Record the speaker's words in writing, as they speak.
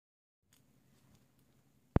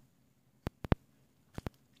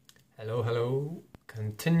Hello, hello.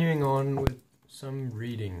 Continuing on with some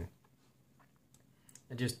reading.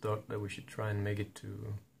 I just thought that we should try and make it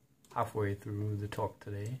to halfway through the talk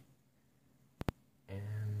today.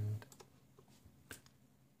 And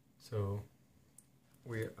so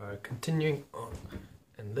we are continuing on.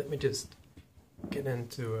 And let me just get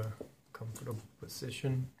into a comfortable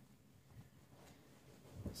position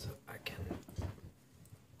so I can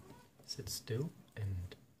sit still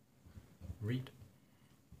and read.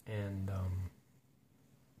 And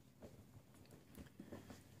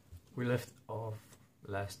we left off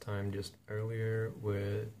last time just earlier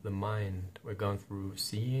with the mind. We've gone through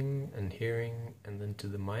seeing and hearing and then to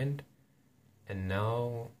the mind. And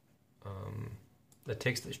now the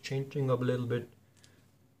text is changing up a little bit,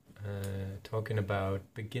 talking about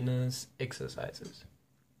beginners' exercises.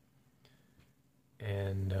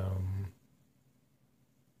 And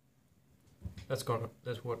that's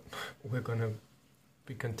what we're gonna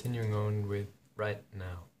be continuing on with right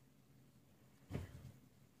now.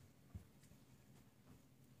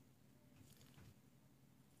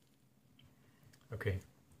 Okay,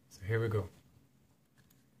 so here we go.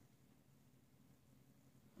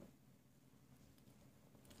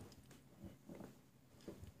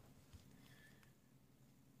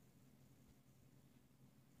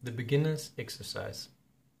 The beginner's exercise.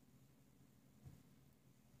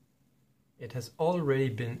 It has already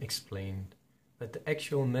been explained that the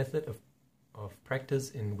actual method of practice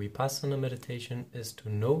in Vipassana meditation is to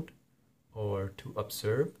note or to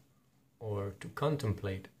observe or to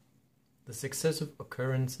contemplate the successive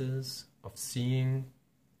occurrences of seeing,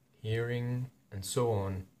 hearing, and so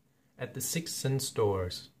on at the 6 sense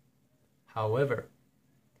doors. However,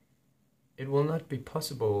 it will not be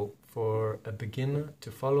possible for a beginner to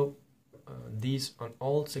follow these on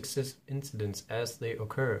all successive incidents as they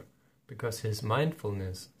occur, because his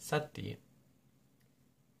mindfulness, sati,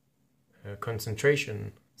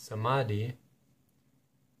 concentration, samadhi,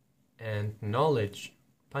 and knowledge,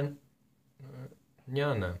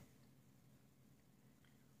 jnana,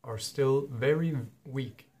 are still very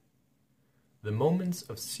weak. The moments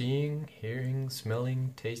of seeing, hearing,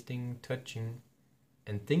 smelling, tasting, touching,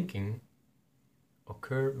 and thinking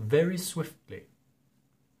occur very swiftly.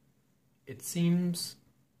 It seems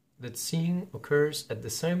that seeing occurs at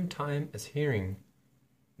the same time as hearing,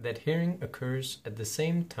 that hearing occurs at the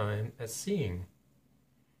same time as seeing,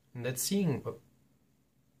 and that seeing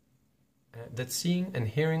and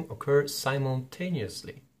hearing occur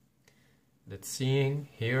simultaneously, that seeing,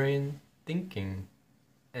 hearing, thinking,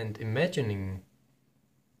 and imagining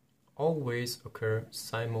always occur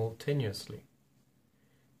simultaneously.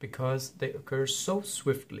 Because they occur so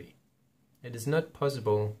swiftly, it is not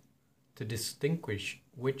possible to distinguish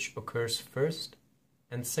which occurs first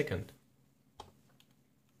and second.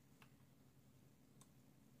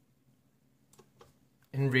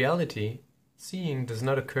 In reality, seeing does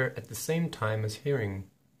not occur at the same time as hearing,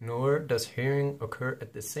 nor does hearing occur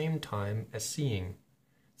at the same time as seeing.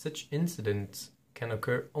 Such incidents can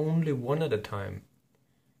occur only one at a time.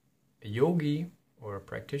 A yogi, or a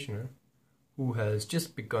practitioner, who has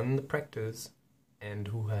just begun the practice and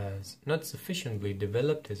who has not sufficiently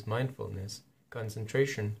developed his mindfulness,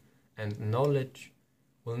 concentration, and knowledge,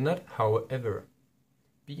 will not, however,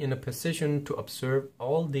 be in a position to observe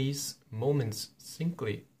all these moments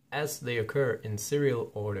singly as they occur in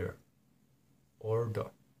serial order.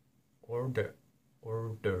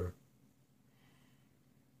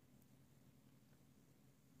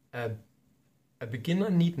 A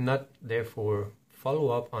beginner need not, therefore, follow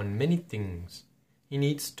up on many things. He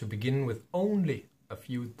needs to begin with only a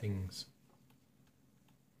few things.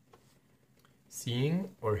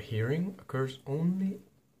 Seeing or hearing occurs only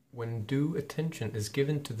when due attention is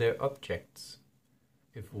given to their objects.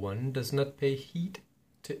 If one does not pay heed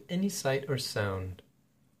to any sight or sound,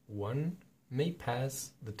 one may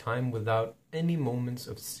pass the time without any moments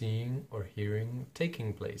of seeing or hearing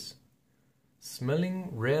taking place. Smelling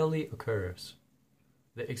rarely occurs.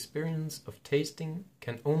 The experience of tasting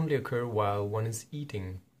can only occur while one is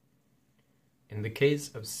eating. In the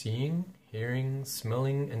case of seeing, hearing,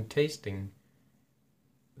 smelling, and tasting,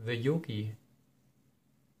 the yogi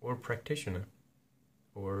or practitioner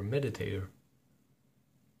or meditator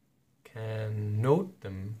can note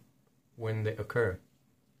them when they occur.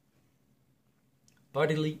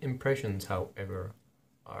 Bodily impressions, however,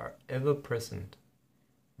 are ever present.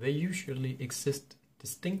 They usually exist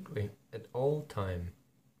distinctly at all time.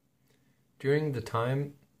 During the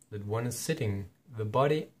time that one is sitting, the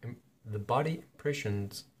body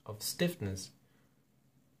impressions of stiffness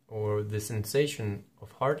or the sensation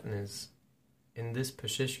of hardness in this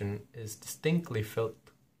position is distinctly felt.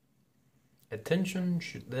 Attention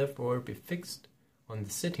should therefore be fixed on the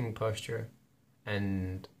sitting posture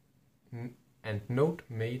and note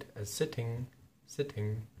made as sitting,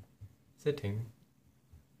 sitting, sitting.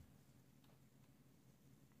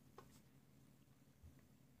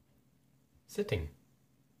 Sitting.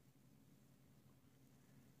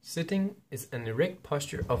 Sitting is an erect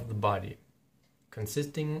posture of the body,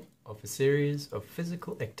 consisting of a series of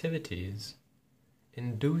physical activities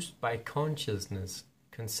induced by consciousness,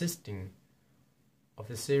 consisting of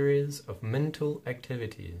a series of mental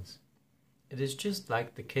activities. It is just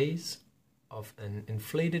like the case of an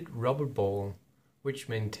inflated rubber ball which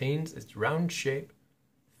maintains its round shape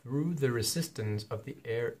through the resistance of the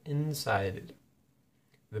air inside it.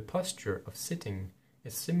 The posture of sitting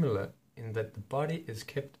is similar in that the body is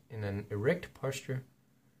kept in an erect posture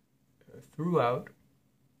throughout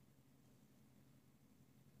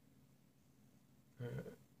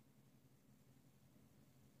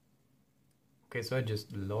okay, so I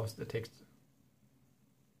just lost the text.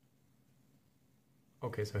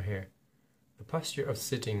 Okay, so here. The posture of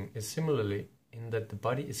sitting is similarly in that the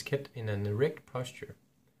body is kept in an erect posture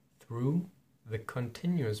through the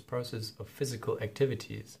continuous process of physical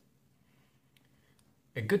activities.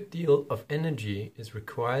 A good deal of energy is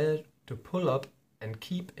required to pull up and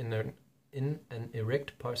keep in an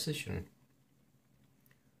erect position,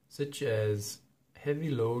 such as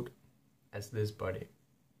heavy load as this body.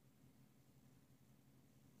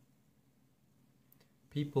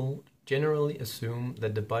 People generally assume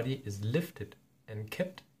that the body is lifted and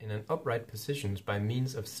kept in an upright position by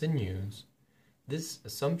means of sinews. This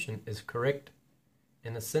assumption is correct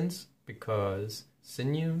in a sense because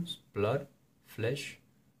sinews, blood, flesh,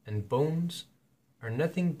 and bones are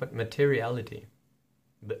nothing but materiality.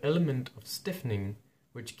 The element of stiffening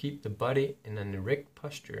which keep the body in an erect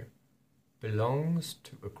posture belongs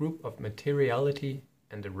to a group of materiality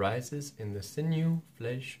and arises in the sinew,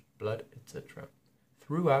 flesh, blood, etc.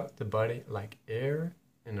 throughout the body like air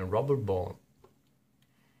in a rubber ball.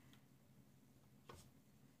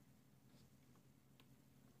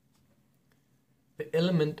 The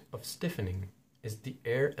element of stiffening is the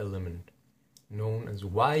air element, known as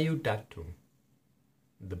Vayu Dhatu.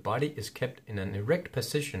 The body is kept in an erect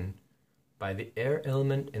position by the air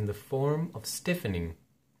element in the form of stiffening,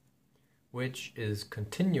 which is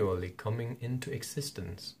continually coming into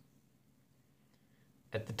existence.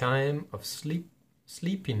 At the time of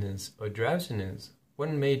sleepiness or drowsiness,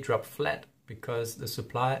 one may drop flat because the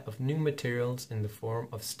supply of new materials in the form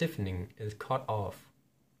of stiffening is cut off.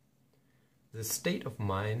 The state of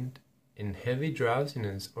mind in heavy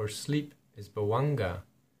drowsiness or sleep is bhavanga,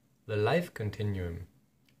 the life continuum,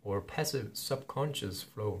 or passive subconscious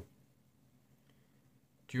flow.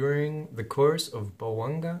 During the course of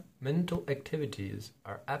bhavanga, mental activities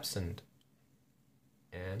are absent,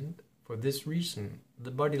 and for this reason,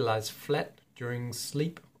 the body lies flat during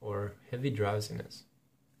sleep or heavy drowsiness.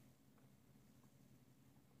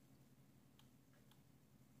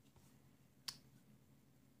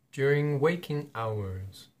 During waking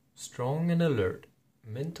hours, strong and alert,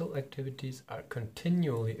 mental activities are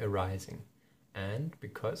continually arising, and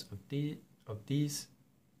because of these,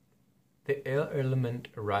 the air element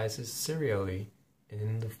arises serially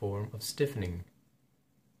in the form of stiffening.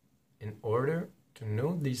 In order to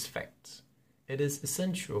know these facts, it is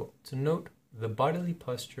essential to note the bodily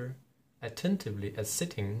posture attentively as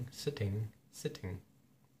sitting, sitting, sitting.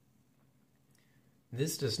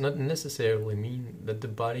 This does not necessarily mean that the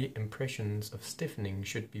body impressions of stiffening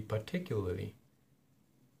should particularly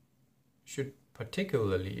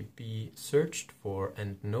be searched for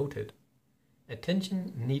and noted.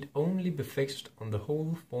 Attention need only be fixed on the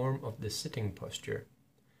whole form of the sitting posture,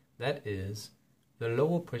 that is, the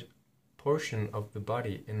lower portion of the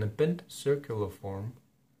body in a bent circular form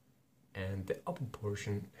and the upper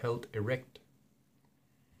portion held erect.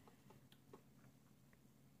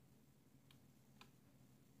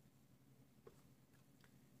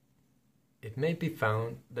 It may be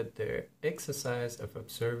found that the exercise of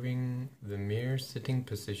observing the mere sitting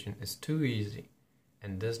position is too easy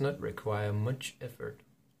and does not require much effort.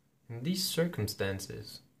 In these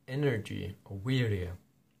circumstances, energy, or virya,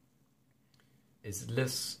 is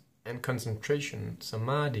less and concentration,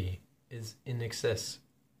 samadhi, is in excess.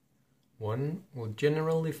 One will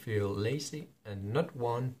generally feel lazy and not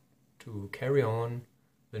want to carry on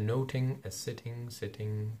the noting as sitting,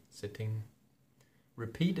 sitting, sitting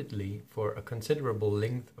repeatedly for a considerable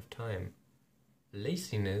length of time.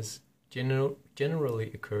 Laziness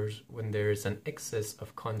generally occurs when there is an excess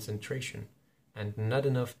of concentration and not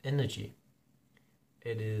enough energy.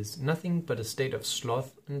 It is nothing but a state of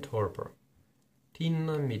sloth and torpor.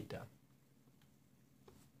 Tina Mita.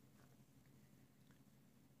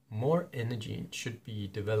 more energy should be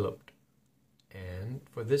developed, and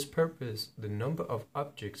for this purpose the number of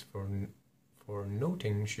objects for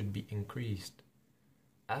noting should be increased.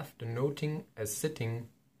 After noting as sitting,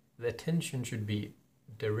 the attention should be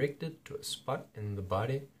directed to a spot in the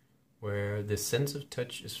body where the sense of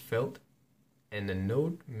touch is felt and a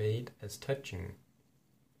note made as touching.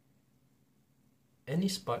 Any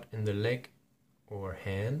spot in the leg or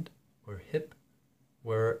hand or hip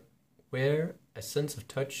where a sense of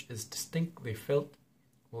touch is distinctly felt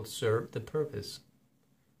will serve the purpose.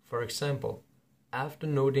 For example, after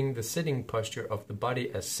noting the sitting posture of the body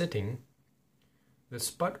as sitting, the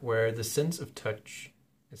spot where the sense of touch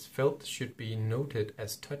is felt should be noted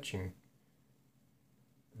as touching.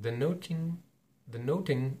 The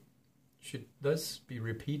noting should thus be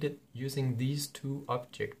repeated using these two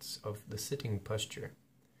objects of the sitting posture,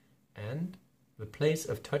 and the place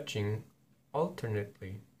of touching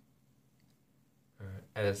alternately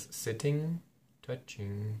as sitting,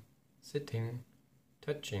 touching, sitting,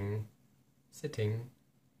 touching, sitting,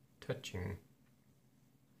 touching.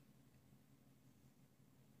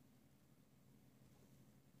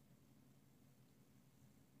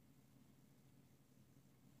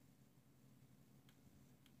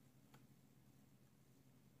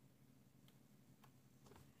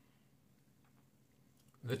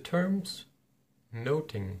 The terms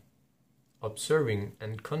noting, observing,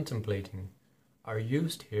 and contemplating are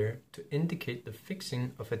used here to indicate the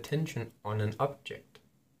fixing of attention on an object.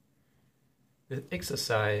 The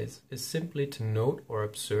exercise is simply to note or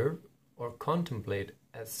observe or contemplate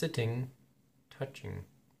as sitting, touching.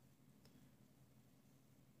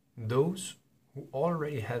 Those who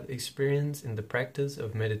already have experience in the practice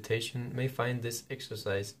of meditation may find this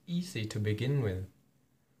exercise easy to begin with,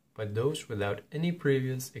 but those without any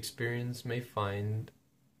previous experience may find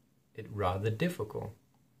it rather difficult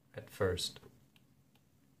at first.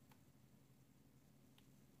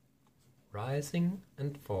 Rising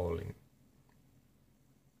and falling.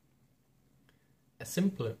 A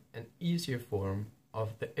simpler and easier form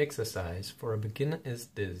of the exercise for a beginner is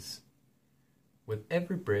this. With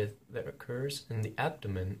every breath there occurs in the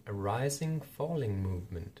abdomen a rising-falling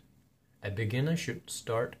movement. A beginner should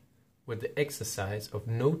start with the exercise of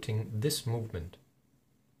noting this movement.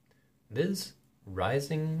 This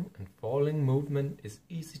rising and falling movement is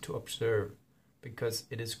easy to observe because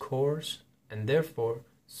it is coarse and therefore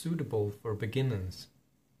suitable for beginners.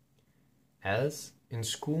 As in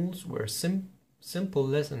schools where simple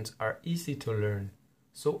lessons are easy to learn,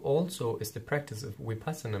 so also is the practice of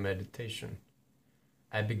Vipassana meditation.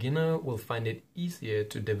 A beginner will find it easier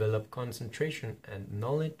to develop concentration and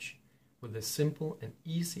knowledge with a simple and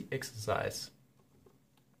easy exercise.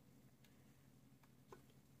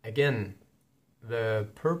 Again, the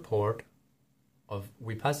purport of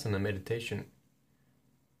Vipassana meditation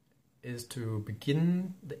is to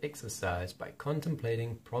begin the exercise by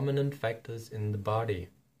contemplating prominent factors in the body.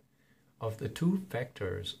 Of the two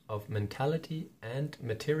factors of mentality and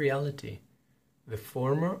materiality, the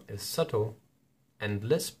former is subtle and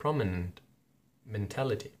less prominent,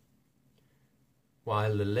 mentality,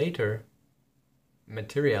 while the later,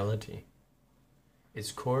 materiality,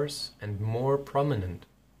 is coarse and more prominent.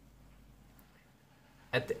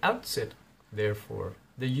 At the outset, therefore,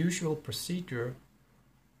 the usual procedure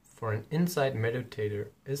for an insight meditator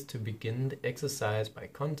is to begin the exercise by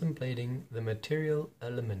contemplating the material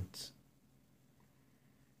elements.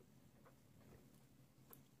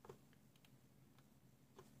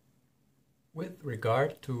 With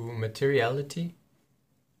regard to materiality,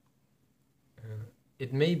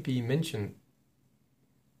 it may be mentioned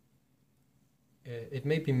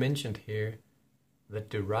here that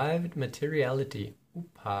derived materiality,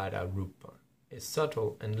 upada rupa, is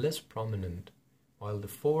subtle and less prominent, while the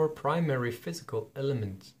four primary physical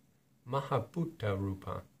elements, mahabhuta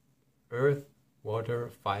rupa, earth, water,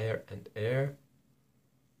 fire, and air,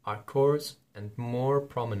 are coarse and more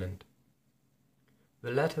prominent.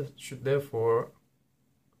 The latter should therefore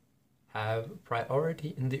have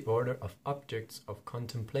priority in the order of objects of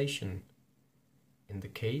contemplation. In the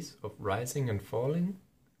case of rising and falling,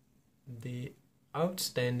 the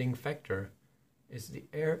outstanding factor is the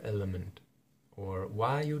air element, or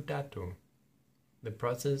vayu dhatu, the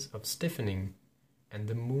process of stiffening and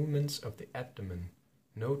the movements of the abdomen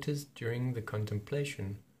noticed during the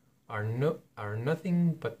contemplation are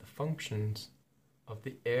nothing but the functions of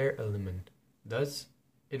the air element. Thus,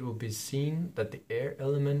 it will be seen that the air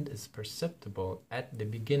element is perceptible at the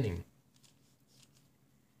beginning.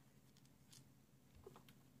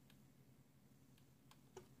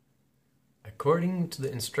 According to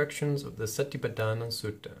the instructions of the Satipatthana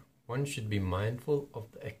Sutta, one should be mindful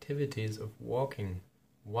of the activities of walking,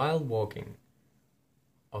 while walking,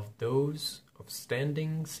 of those of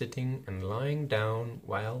standing, sitting, and lying down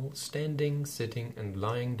while standing, sitting, and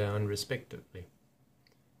lying down respectively.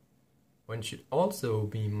 One should also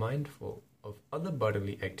be mindful of other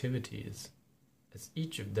bodily activities as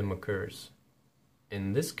each of them occurs.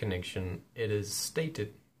 In this connection, it is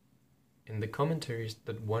stated in the commentaries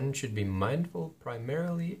that one should be mindful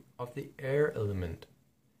primarily of the air element,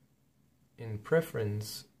 in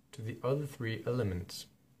preference to the other three elements.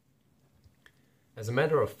 As a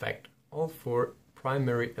matter of fact, all four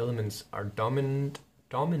primary elements are dominant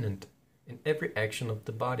in every action of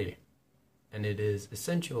the body, and it is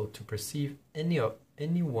essential to perceive any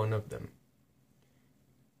one of them.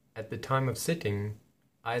 At the time of sitting,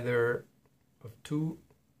 either of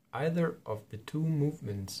the two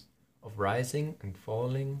movements of rising and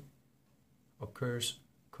falling occurs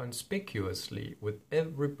conspicuously with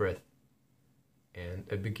every breath, and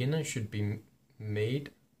a beginner should be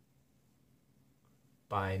made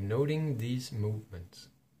by noting these movements.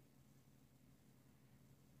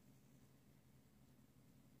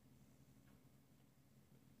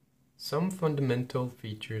 Some fundamental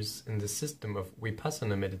features in the system of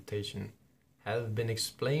Vipassana meditation have been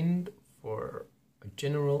explained for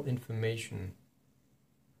general information.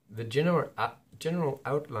 The general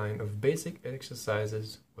outline of basic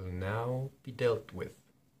exercises will now be dealt with.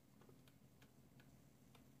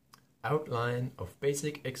 Outline of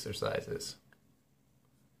basic exercises.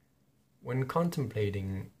 When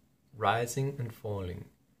contemplating rising and falling,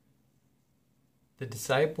 the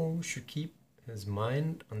disciple should keep his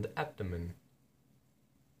mind on the abdomen.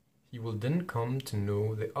 He will then come to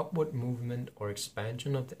know the upward movement or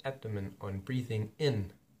expansion of the abdomen on breathing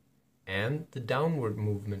in, and the downward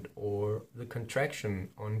movement or the contraction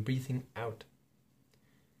on breathing out.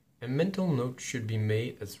 A mental note should be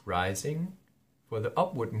made as rising for the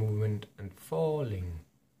upward movement and falling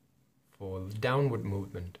for the downward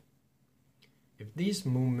movement. If these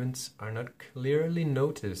movements are not clearly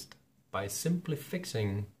noticed by simply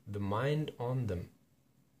fixing the mind on them,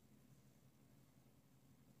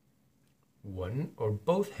 one or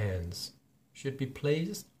both hands should be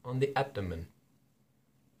placed on the abdomen.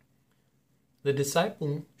 The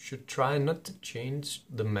disciple should try not to change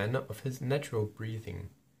the manner of his natural breathing.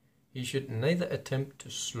 He should neither attempt to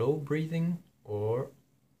slow breathing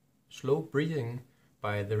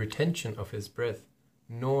by the retention of his breath,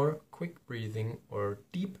 nor quick breathing or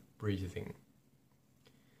deep breathing.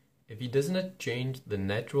 If he does not change the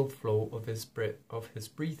natural flow of his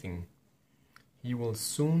breathing, he will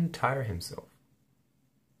soon tire himself.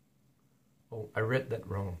 Oh, I read that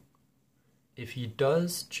wrong. If he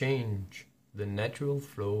does change the natural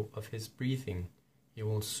flow of his breathing, he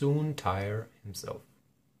will soon tire himself.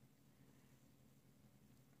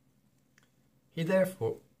 He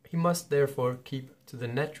must therefore keep to the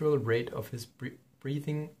natural rate of his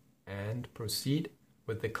breathing and proceed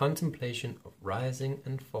with the contemplation of rising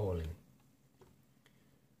and falling.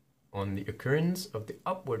 On the occurrence of the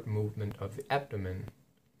upward movement of the abdomen,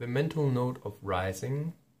 the mental note of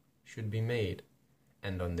rising should be made,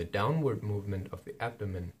 and on the downward movement of the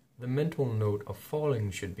abdomen, the mental note of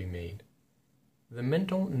falling should be made. The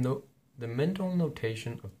mental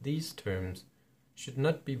notation of these terms should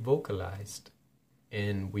not be vocalized.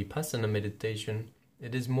 In Vipassana meditation,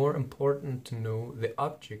 it is more important to know the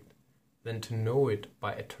object than to know it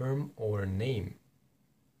by a term or a name.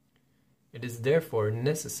 It is therefore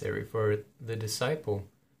necessary for the disciple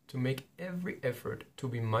to make every effort to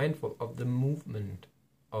be mindful of the movement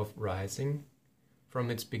of rising from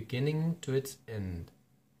its beginning to its end,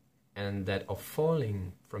 and that of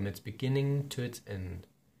falling from its beginning to its end,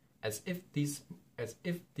 as if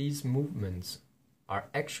these movements are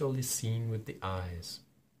actually seen with the eyes.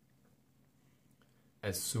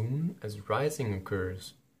 As soon as rising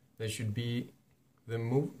occurs, there should be the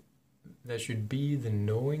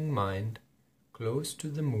knowing mind close to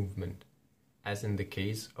the movement, as in the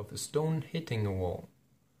case of a stone hitting a wall.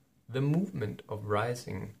 The movement of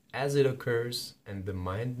rising as it occurs and the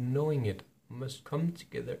mind knowing it must come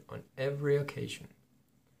together on every occasion.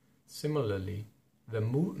 Similarly, the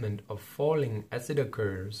movement of falling as it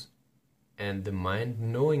occurs and the mind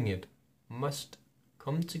knowing it must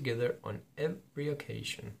come together on every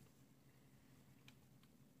occasion.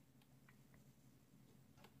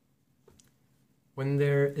 When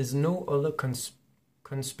there is no other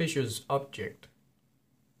conspicuous object,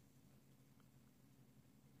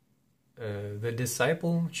 the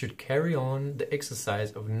disciple should carry on the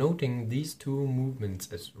exercise of noting these two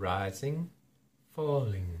movements as rising,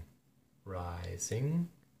 falling, rising,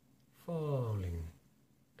 falling,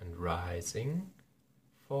 and rising,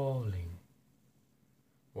 falling.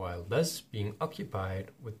 While thus being occupied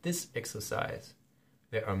with this exercise,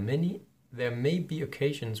 there may be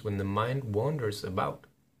occasions when the mind wanders about.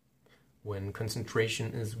 When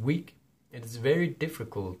concentration is weak, it is very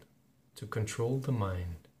difficult to control the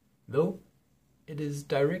mind, though it is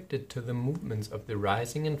directed to the movements of the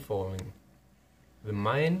rising and falling. The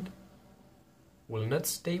mind will not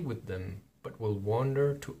stay with them, but will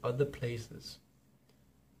wander to other places.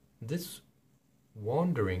 This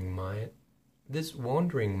wandering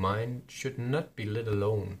mind should not be let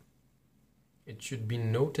alone. It should be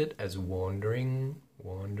noted as wandering,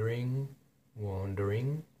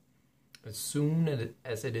 as soon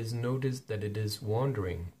as it is noticed that it is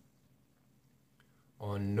wandering.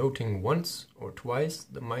 On noting once or twice,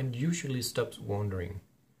 the mind usually stops wandering.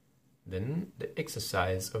 Then the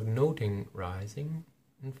exercise of noting rising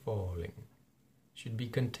and falling should be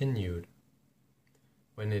continued.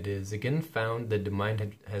 When it is again found that the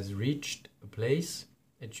mind has reached a place,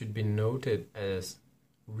 it should be noted as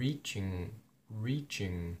reaching.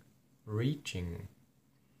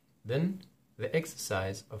 Then the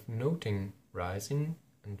exercise of noting rising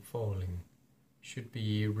and falling should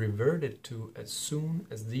be reverted to as soon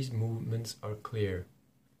as these movements are clear.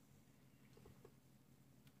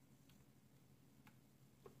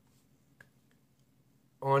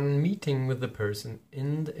 On meeting with the person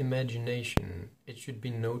in the imagination, it should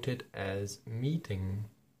be noted as meeting.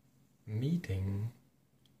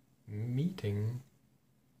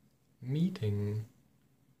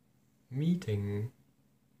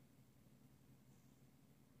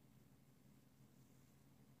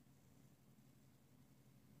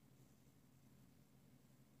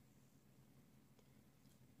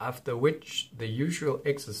 After which the usual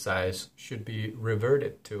exercise should be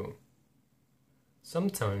reverted to.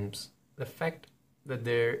 Sometimes the fact that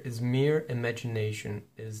there is mere imagination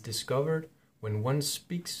is discovered when one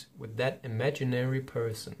speaks with that imaginary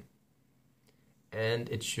person, and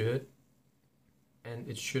it should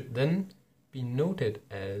then be noted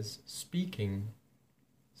as speaking.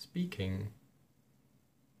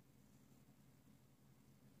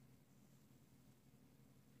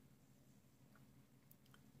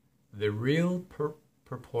 The real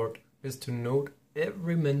purport is to note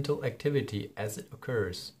every mental activity as it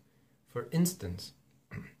occurs. For instance,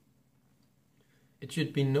 it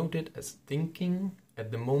should be noted as thinking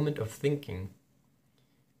at the moment of thinking,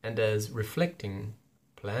 and as reflecting,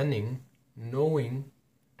 planning, knowing,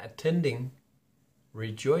 attending,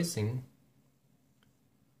 rejoicing,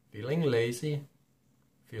 feeling lazy,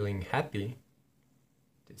 feeling happy,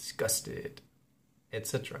 disgusted,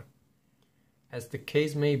 etc. As the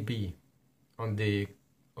case may be, on the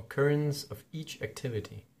occurrence of each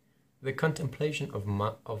activity. The contemplation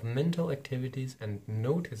of mental activities and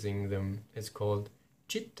noticing them is called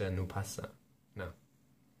Cittanupassana.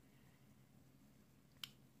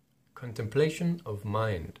 Contemplation of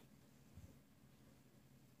mind.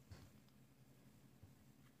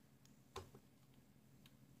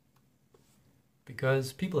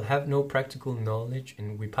 Because people have no practical knowledge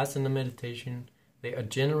in Vipassana meditation, they are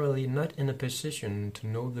generally not in a position to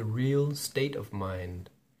know the real state of mind.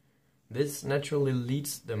 This naturally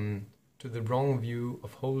leads them to the wrong view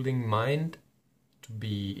of holding mind to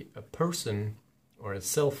be a person or a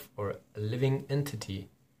self or a living entity.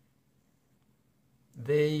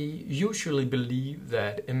 They usually believe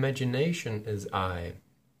that imagination is I.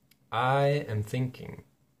 I am thinking.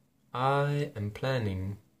 I am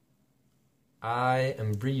planning. I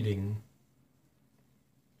am breathing.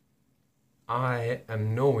 I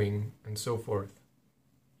am knowing, and so forth.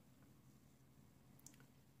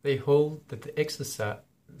 They hold that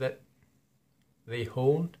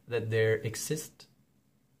there exists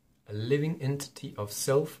a living entity of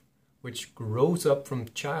self which grows up from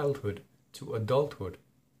childhood to adulthood.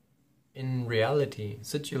 In reality,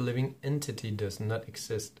 such a living entity does not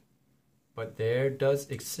exist, but there does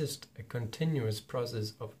exist a continuous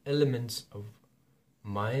process of elements of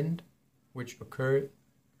mind which occur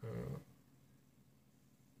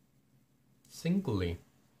singly,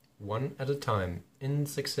 one at a time, in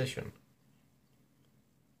succession.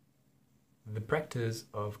 The practice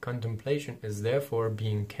of contemplation is therefore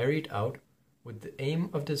being carried out with the aim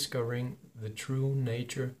of discovering the true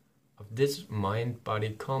nature of this mind-body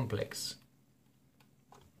complex.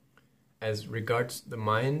 As regards the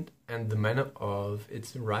mind and the manner of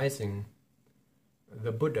its arising,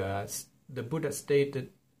 the Buddha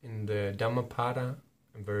stated in the Dhammapada,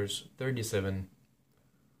 verse 37,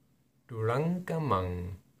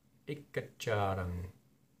 Durangamang ikacharang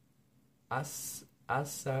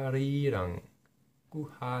asarirang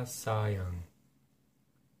guhasayang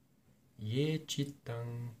ye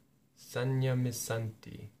chittang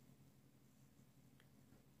sanyamisanti.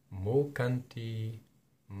 mokanti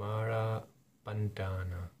mara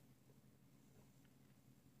bandhana.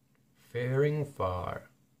 Faring far,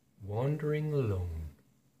 wandering alone,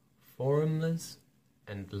 formless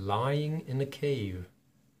and lying in a cave,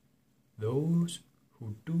 those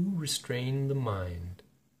who do restrain the mind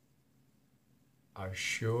are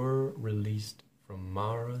sure released from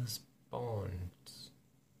Mara's bonds.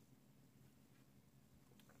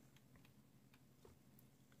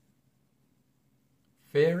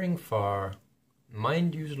 Faring far,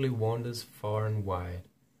 mind usually wanders far and wide,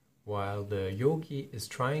 while the yogi is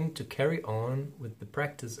trying to carry on with the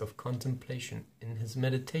practice of contemplation in his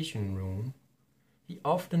meditation room. He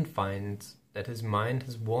often finds that his mind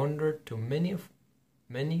has wandered to many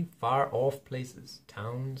far-off places,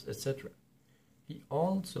 towns, etc. He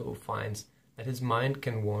also finds that his mind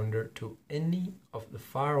can wander to any of the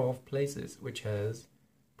far-off places which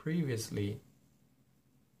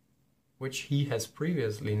he has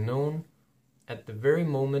previously known at the very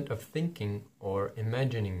moment of thinking or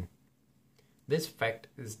imagining. This fact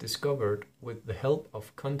is discovered with the help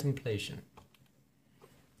of contemplation.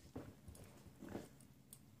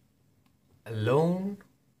 Alone,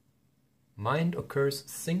 mind occurs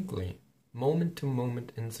singly, moment to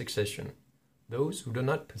moment in succession. Those who do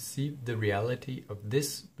not perceive the reality of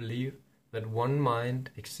this believe that one mind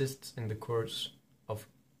exists in the course of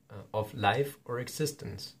life or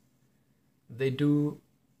existence. They do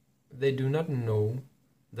not know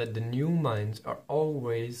that the new minds are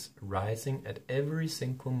always arising at every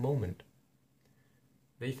single moment.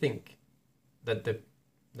 They think that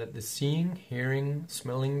the seeing, hearing,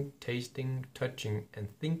 smelling, tasting, touching,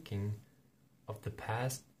 and thinking of the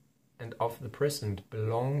past and of the present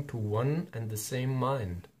belong to one and the same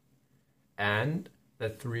mind, and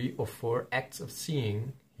that 3 or 4 acts of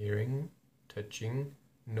seeing, hearing, touching,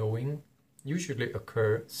 knowing usually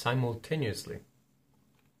occur simultaneously.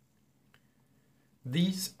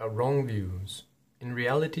 These are wrong views. In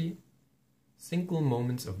reality, single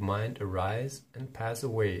moments of mind arise and pass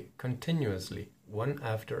away continuously, one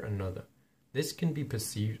after another. This can be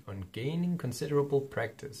perceived on gaining considerable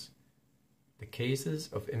practice. The cases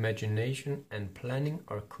of imagination and planning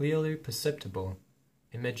are clearly perceptible.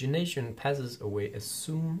 Imagination passes away as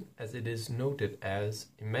soon as it is noted as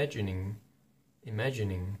imagining,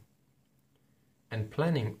 and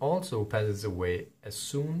planning also passes away as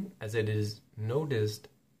soon as it is noticed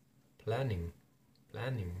planning.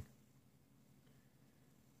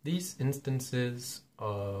 These instances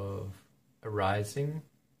of arising,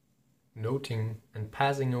 noting, and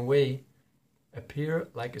passing away appear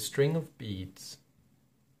like a string of beads.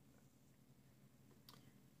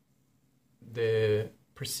 The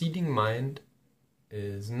preceding mind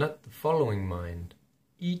is not the following mind.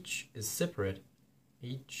 Each is separate.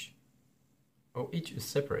 Each is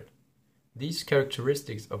separate. These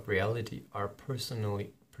characteristics of reality are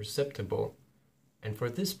personally perceptible, and for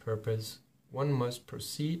this purpose one must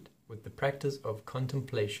proceed with the practice of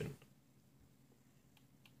contemplation.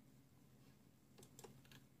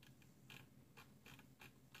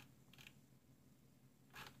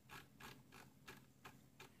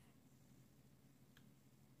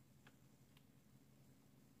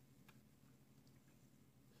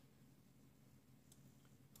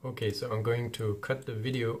 Okay, so I'm going to cut the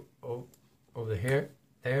video over here,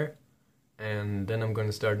 there, and then I'm going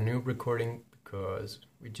to start a new recording because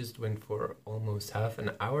we just went for almost half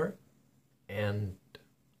an hour, and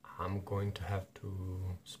I'm going to have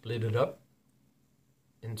to split it up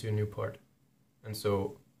into a new part. And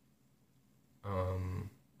so I'm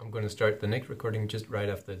going to start the next recording just right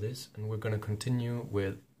after this, and we're going to continue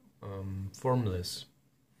with formless,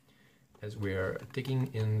 as we are digging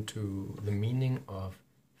into the meaning of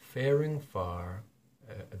faring far,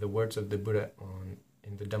 the words of the Buddha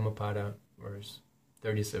in the Dhammapada, verse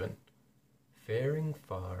 37. Faring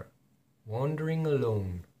far, wandering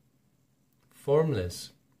alone,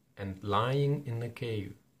 formless, and lying in a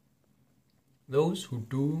cave. Those who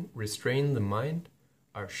do restrain the mind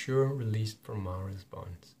are sure released from Mara's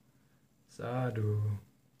bonds. Sadhu,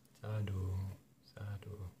 sadhu,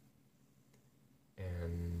 sadhu.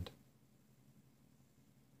 And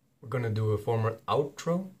we're going to do a formal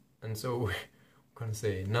outro. And so we're going to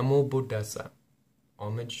say Namo Buddhassa,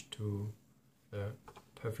 homage to the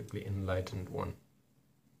perfectly enlightened one.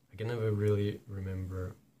 I can never really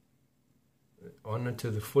remember. Honor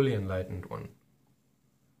to the fully enlightened one.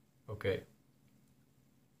 Okay.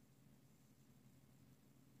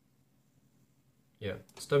 Yeah,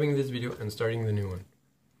 stopping this video and starting the new one.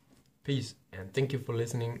 Peace, and thank you for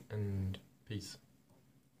listening, and peace.